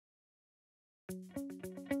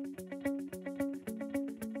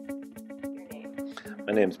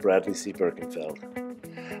My name is Bradley C. Birkenfeld.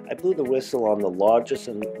 I blew the whistle on the largest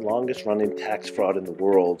and longest running tax fraud in the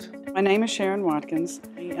world. My name is Sharon Watkins.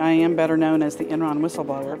 I am better known as the Enron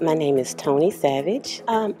Whistleblower. My name is Tony Savage.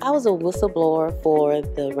 I was a whistleblower for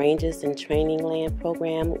the Rangers and Training Land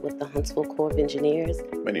program with the Huntsville Corps of Engineers.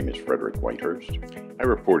 My name is Frederick Whitehurst. I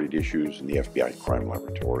reported issues in the FBI crime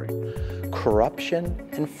laboratory. Corruption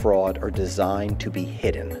and fraud are designed to be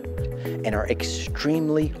hidden and are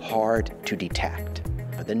extremely hard to detect.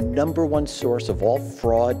 The number one source of all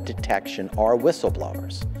fraud detection are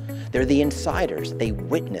whistleblowers. They're the insiders. They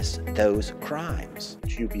witness those crimes.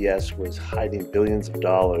 UBS was hiding billions of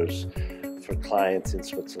dollars for clients in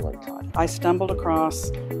Switzerland. I stumbled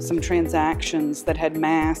across some transactions that had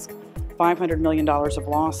masked $500 million of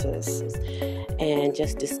losses. And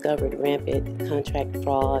just discovered rampant contract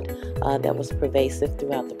fraud that was pervasive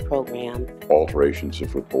throughout the program. Alterations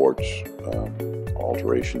of reports,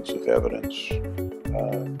 alterations of evidence,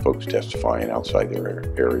 folks testifying outside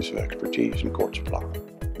their areas of expertise in courts of law.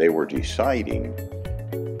 They were deciding,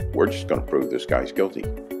 we're just going to prove this guy's guilty,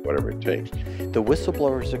 whatever it takes. The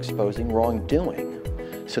whistleblowers exposing wrongdoing,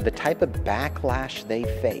 so the type of backlash they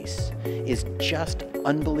face is just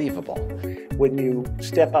unbelievable. When you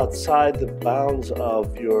step outside the bounds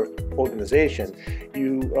of your organization,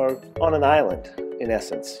 you are on an island, in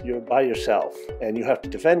essence. You're by yourself, and you have to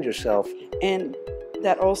defend yourself. And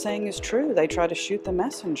that old saying is true. They try to shoot the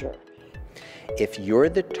messenger. If you're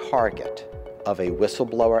the target of a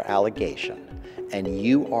whistleblower allegation and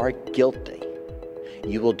you are guilty,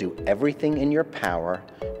 you will do everything in your power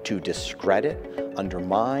to discredit,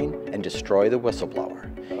 undermine, and destroy the whistleblower.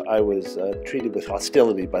 I was treated with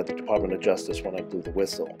hostility by the Department of Justice when I blew the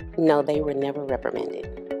whistle. No, they were never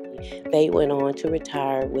reprimanded. They went on to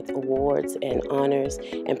retire with awards and honors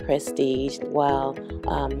and prestige while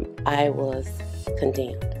I was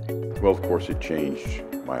condemned. Well, of course, it changed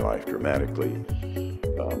my life dramatically.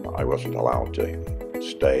 I wasn't allowed to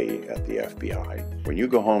stay at the FBI. When you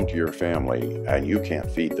go home to your family and you can't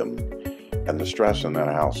feed them, and the stress in that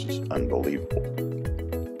house is unbelievable.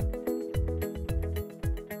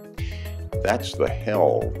 That's the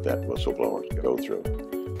hell that whistleblowers go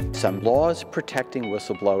through. Some laws protecting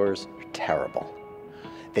whistleblowers are terrible.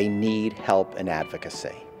 They need help and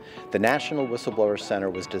advocacy. The National Whistleblower Center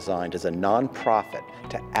was designed as a nonprofit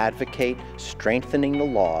to advocate strengthening the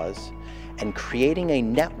laws and creating a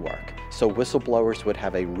network so whistleblowers would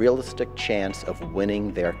have a realistic chance of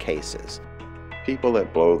winning their cases. People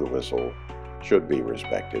that blow the whistle should be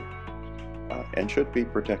respected and should be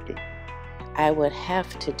protected. I would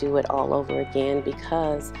have to do it all over again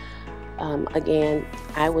because, again,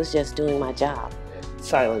 I was just doing my job.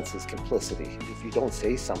 Silence is complicity. If you don't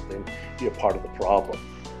say something, you're part of the problem.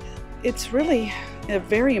 It's really a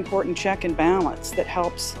very important check and balance that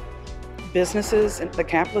helps businesses and the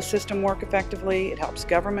capitalist system work effectively. It helps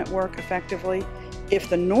government work effectively. If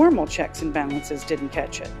the normal checks and balances didn't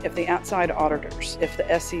catch it, if the outside auditors, if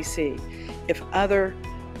the SEC, if other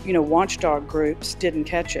watchdog groups didn't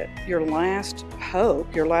catch it, your last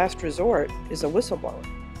hope, your last resort is a whistleblower.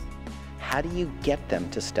 How do you get them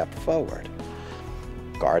to step forward?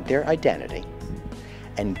 Guard their identity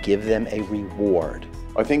and give them a reward.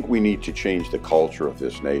 I think we need to change the culture of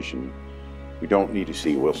this nation. We don't need to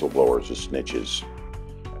see whistleblowers as snitches.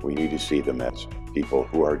 We need to see them as people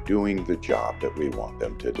who are doing the job that we want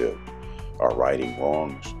them to do, are righting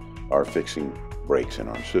wrongs, are fixing breaks in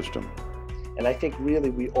our system. And I think really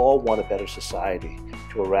we all want a better society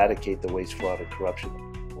to eradicate the waste, fraud, and corruption.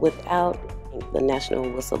 Without the National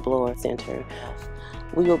Whistleblower Center,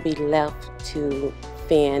 we will be left to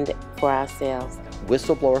fend for ourselves.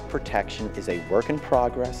 Whistleblower protection is a work in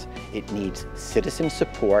progress. It needs citizen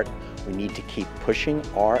support. We need to keep pushing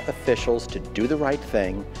our officials to do the right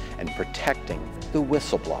thing and protecting the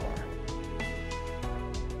whistleblower.